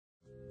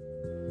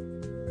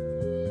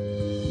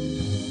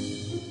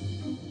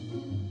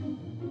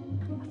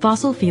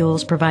Fossil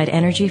fuels provide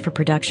energy for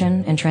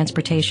production and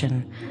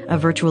transportation of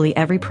virtually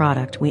every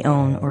product we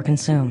own or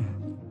consume.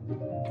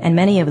 And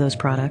many of those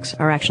products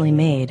are actually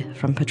made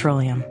from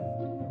petroleum.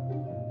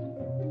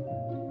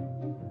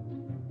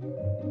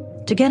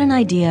 To get an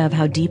idea of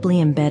how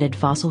deeply embedded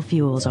fossil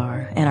fuels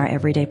are in our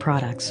everyday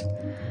products,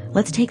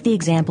 let's take the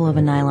example of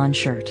a nylon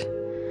shirt.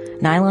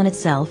 Nylon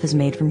itself is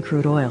made from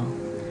crude oil.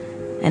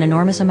 An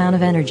enormous amount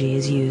of energy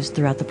is used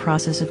throughout the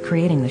process of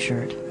creating the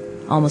shirt,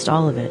 almost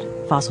all of it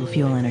fossil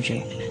fuel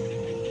energy.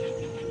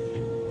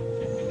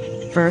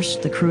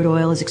 First, the crude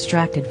oil is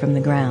extracted from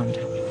the ground.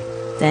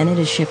 Then it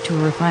is shipped to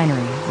a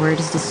refinery where it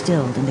is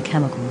distilled into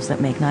chemicals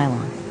that make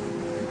nylon.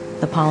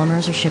 The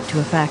polymers are shipped to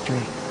a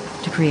factory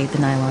to create the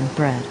nylon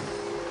thread.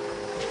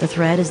 The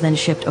thread is then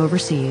shipped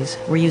overseas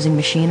where, using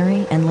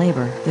machinery and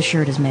labor, the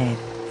shirt is made.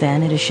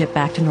 Then it is shipped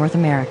back to North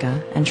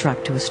America and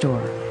trucked to a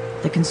store.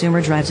 The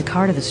consumer drives a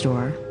car to the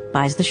store,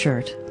 buys the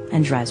shirt,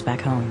 and drives back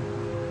home.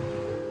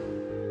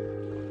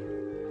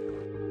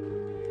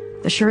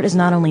 The shirt is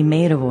not only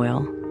made of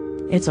oil,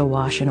 it's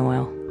awash in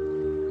oil.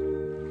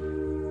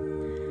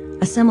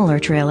 A similar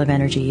trail of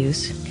energy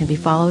use can be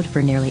followed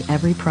for nearly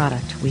every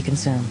product we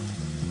consume.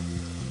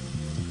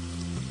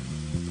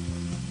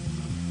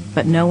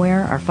 But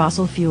nowhere are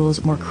fossil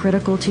fuels more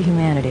critical to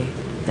humanity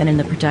than in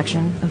the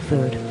production of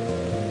food.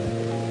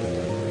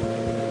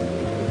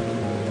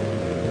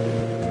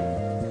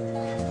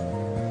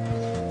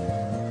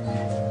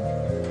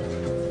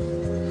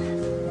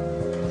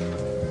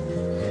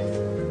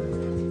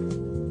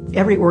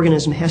 Every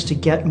organism has to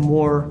get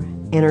more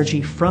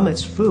energy from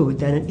its food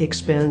than it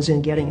expends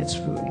in getting its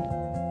food.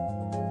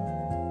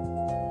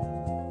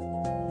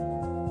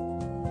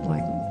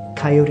 Like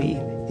coyote,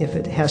 if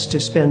it has to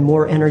spend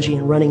more energy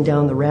in running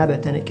down the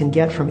rabbit than it can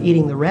get from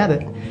eating the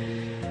rabbit,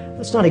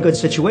 that's not a good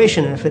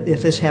situation. And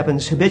if this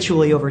happens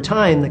habitually over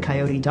time, the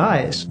coyote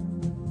dies.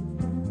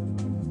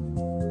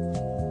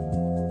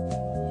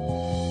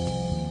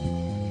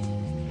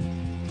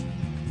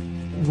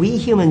 We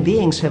human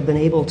beings have been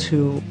able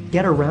to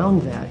get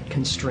around that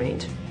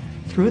constraint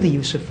through the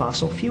use of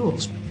fossil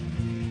fuels.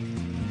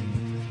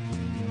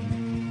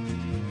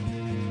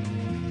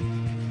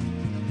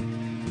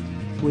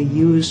 We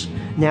use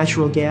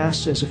natural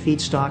gas as a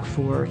feedstock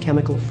for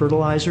chemical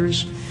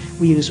fertilizers.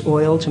 We use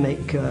oil to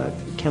make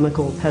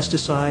chemical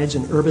pesticides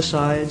and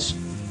herbicides.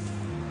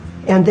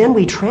 And then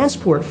we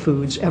transport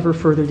foods ever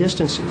further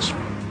distances.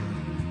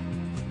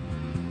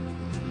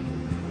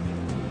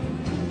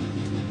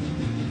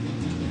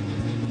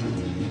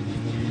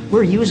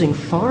 We're using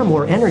far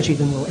more energy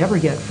than we'll ever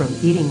get from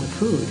eating the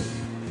food.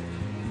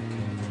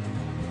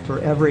 For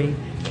every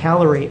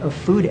calorie of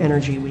food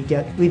energy we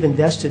get, we've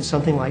invested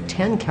something like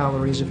 10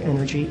 calories of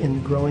energy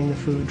in growing the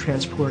food,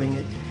 transporting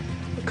it,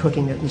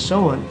 cooking it, and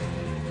so on.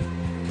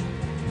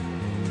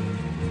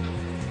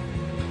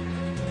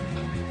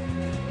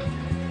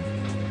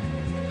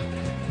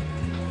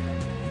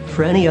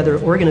 For any other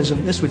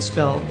organism, this would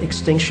spell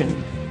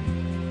extinction.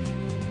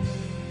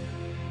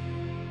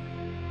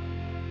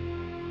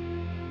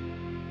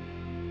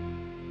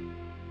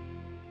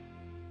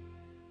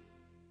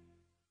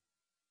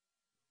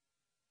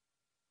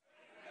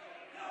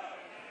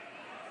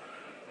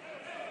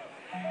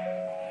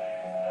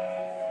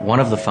 One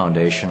of the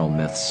foundational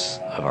myths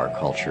of our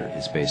culture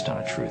is based on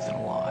a truth and a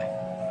lie.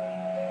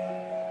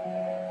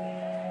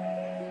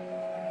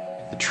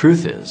 The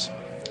truth is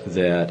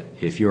that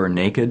if you're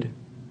naked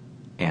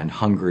and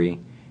hungry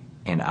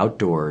and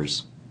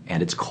outdoors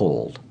and it's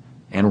cold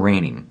and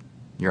raining,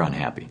 you're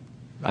unhappy.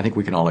 I think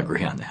we can all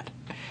agree on that.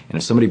 And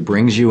if somebody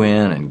brings you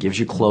in and gives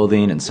you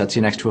clothing and sets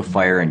you next to a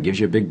fire and gives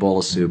you a big bowl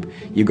of soup,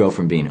 you go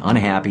from being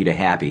unhappy to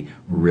happy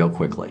real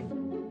quickly.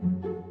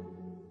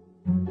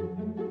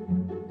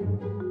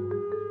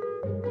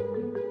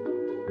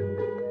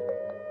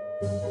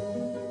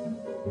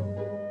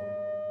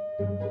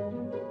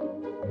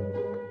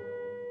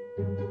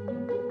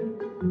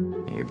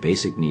 Your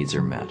basic needs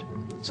are met.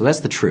 So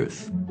that's the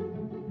truth.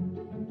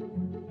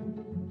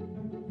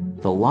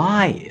 The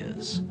lie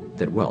is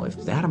that, well, if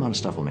that amount of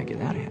stuff will make you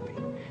that happy,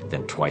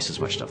 then twice as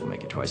much stuff will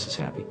make you twice as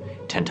happy.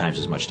 10 times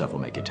as much stuff will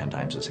make you 10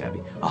 times as happy.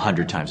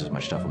 100 times as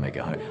much stuff will make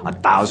you 100.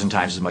 1,000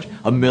 times as much.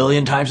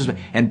 1,000,000 times as much.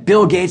 And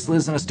Bill Gates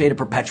lives in a state of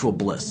perpetual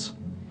bliss.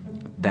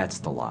 That's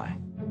the lie.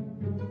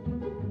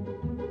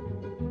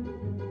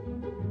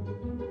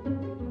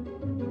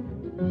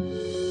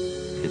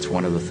 It's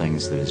one of the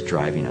things that is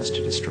driving us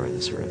to destroy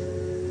this earth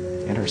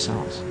and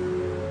ourselves.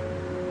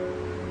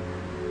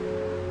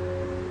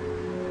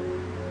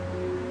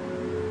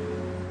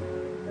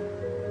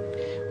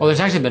 Well, there's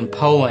actually been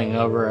polling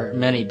over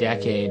many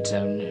decades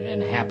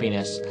and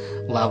happiness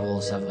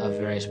levels of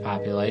various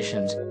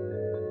populations.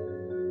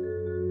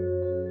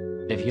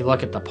 If you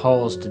look at the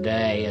polls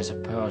today as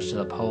opposed to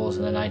the polls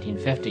in the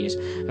 1950s,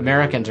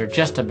 Americans are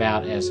just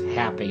about as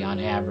happy on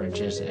average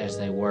as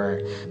they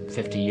were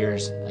 50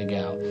 years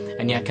ago.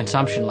 And yet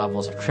consumption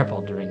levels have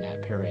tripled during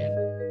that period.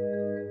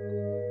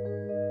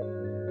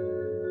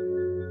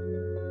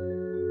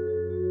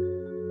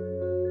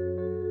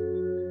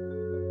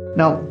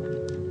 Now,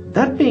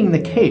 That being the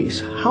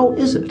case, how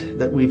is it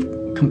that we've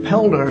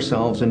compelled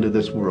ourselves into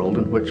this world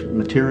in which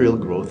material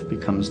growth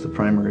becomes the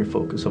primary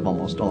focus of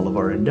almost all of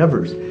our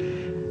endeavors?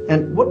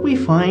 And what we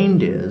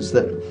find is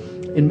that,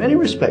 in many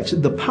respects,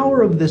 the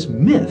power of this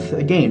myth,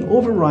 again,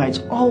 overrides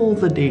all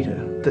the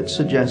data that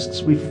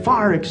suggests we've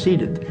far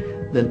exceeded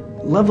the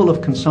level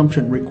of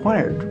consumption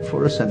required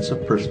for a sense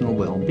of personal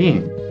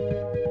well-being.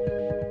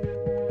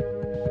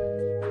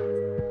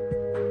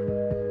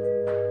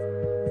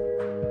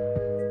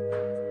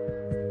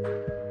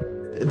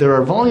 There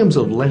are volumes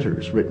of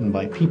letters written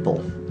by people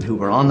who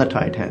were on the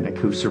Titanic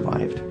who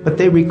survived, but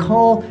they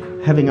recall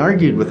having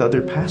argued with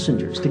other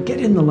passengers to get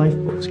in the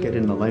lifeboats, get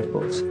in the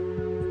lifeboats.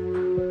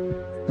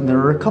 And there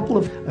are a couple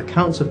of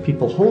accounts of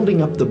people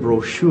holding up the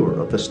brochure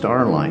of the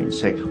Star Line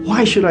saying,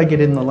 "Why should I get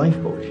in the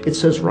lifeboat? It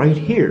says right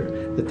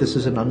here that this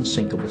is an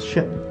unsinkable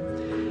ship."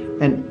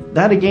 And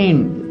that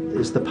again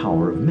is the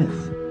power of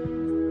myth.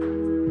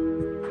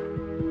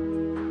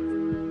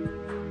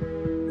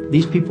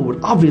 These people would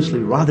obviously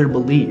rather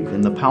believe in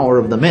the power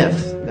of the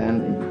myth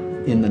than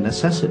in the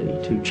necessity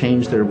to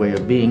change their way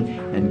of being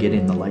and get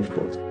in the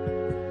lifeboats.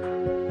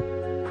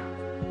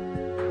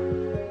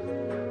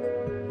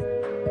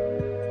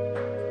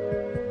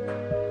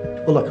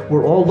 Well, look,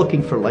 we're all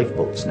looking for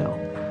lifeboats now,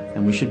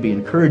 and we should be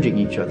encouraging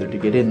each other to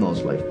get in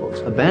those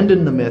lifeboats.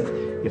 Abandon the myth.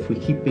 If we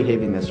keep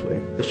behaving this way,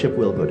 the ship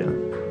will go down.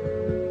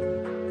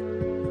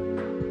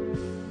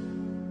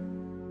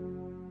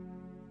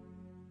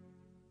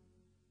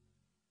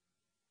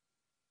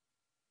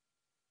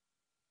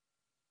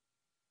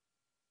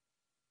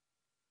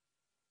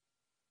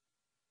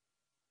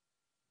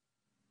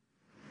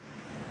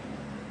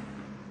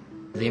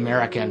 The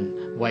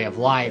American way of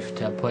life,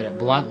 to put it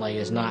bluntly,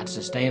 is not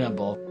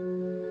sustainable.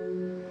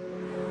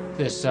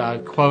 This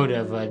quote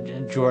of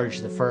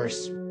George I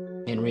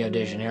in Rio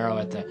de Janeiro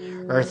at the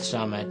Earth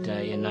Summit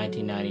in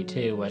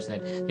 1992 was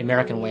that the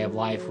American way of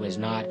life was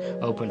not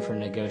open for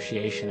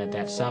negotiation at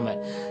that summit.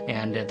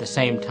 And at the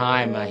same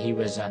time, he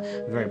was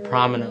very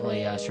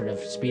prominently sort of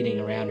speeding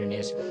around in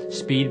his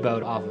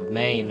speedboat off of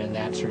Maine, and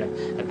that sort of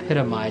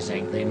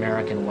epitomizing the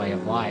American way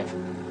of life.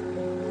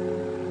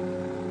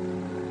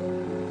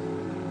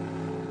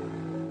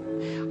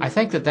 I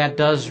think that that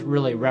does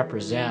really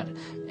represent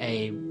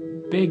a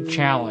big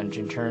challenge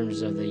in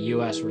terms of the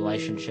U.S.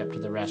 relationship to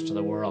the rest of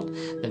the world.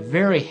 The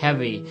very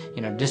heavy,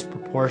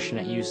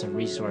 disproportionate use of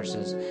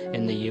resources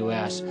in the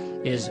U.S.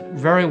 is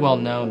very well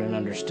known and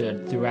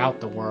understood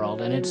throughout the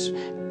world, and it's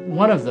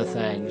one of the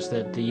things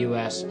that the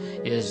U.S.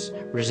 is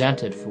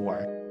resented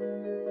for.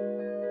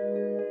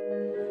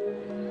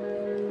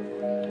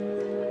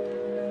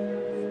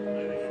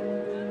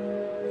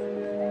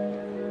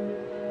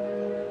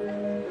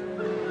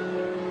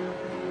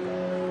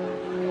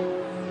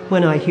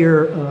 When I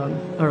hear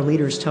our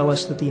leaders tell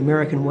us that the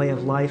American way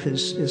of life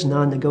is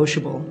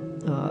non-negotiable,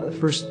 the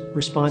first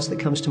response that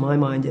comes to my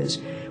mind is,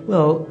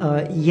 well,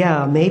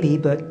 yeah, maybe,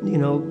 but,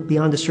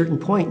 beyond a certain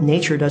point,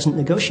 nature doesn't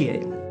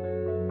negotiate.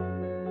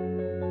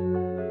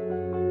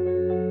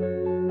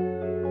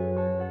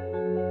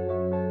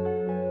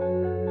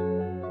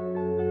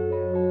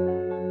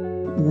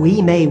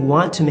 We may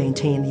want to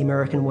maintain the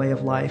American way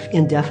of life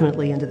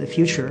indefinitely into the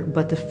future,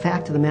 but the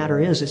fact of the matter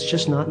is it's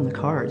just not in the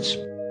cards.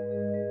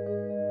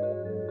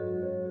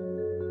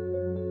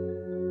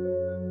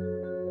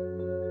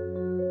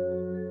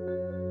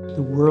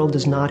 The world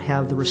does not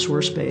have the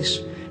resource base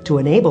to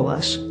enable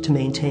us to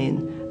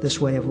maintain this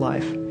way of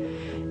life.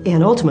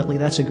 And ultimately,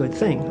 that's a good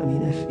thing. I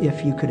mean,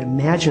 if you could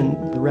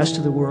imagine the rest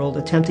of the world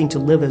attempting to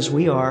live as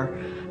we are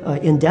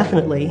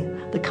indefinitely,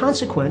 the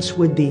consequence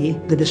would be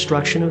the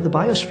destruction of the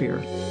biosphere.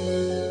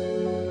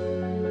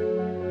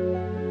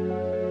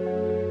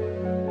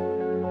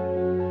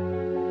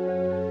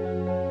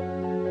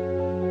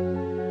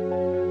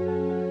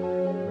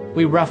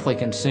 We roughly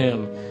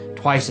consume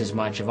twice as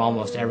much of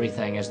almost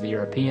everything as the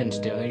Europeans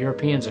do. The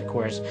Europeans, of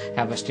course,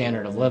 have a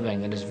standard of living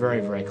that is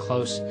very, very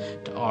close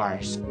to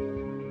ours.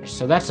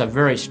 So that's a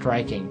very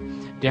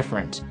striking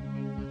difference.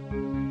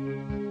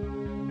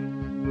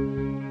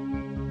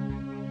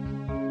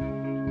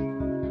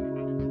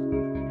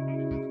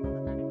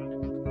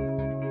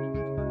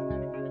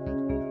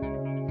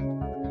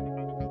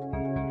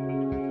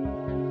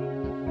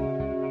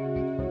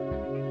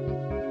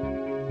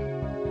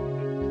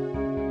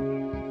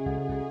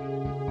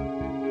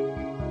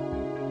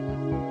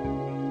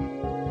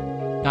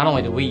 Not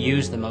only do we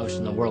use the most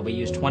in the world, we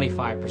use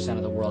 25%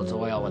 of the world's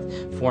oil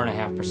with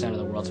 4.5% of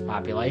the world's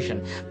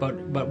population, but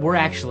we're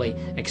actually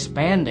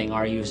expanding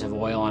our use of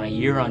oil on a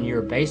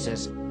year-on-year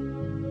basis.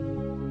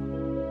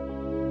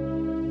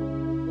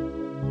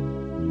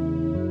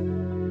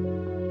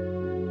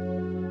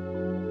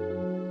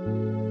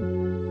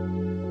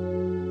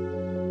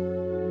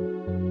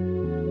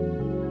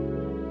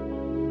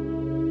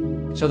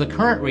 So the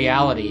current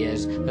reality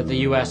is that the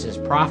U.S. is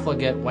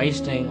profligate,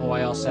 wasting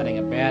oil, setting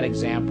a bad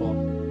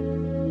example.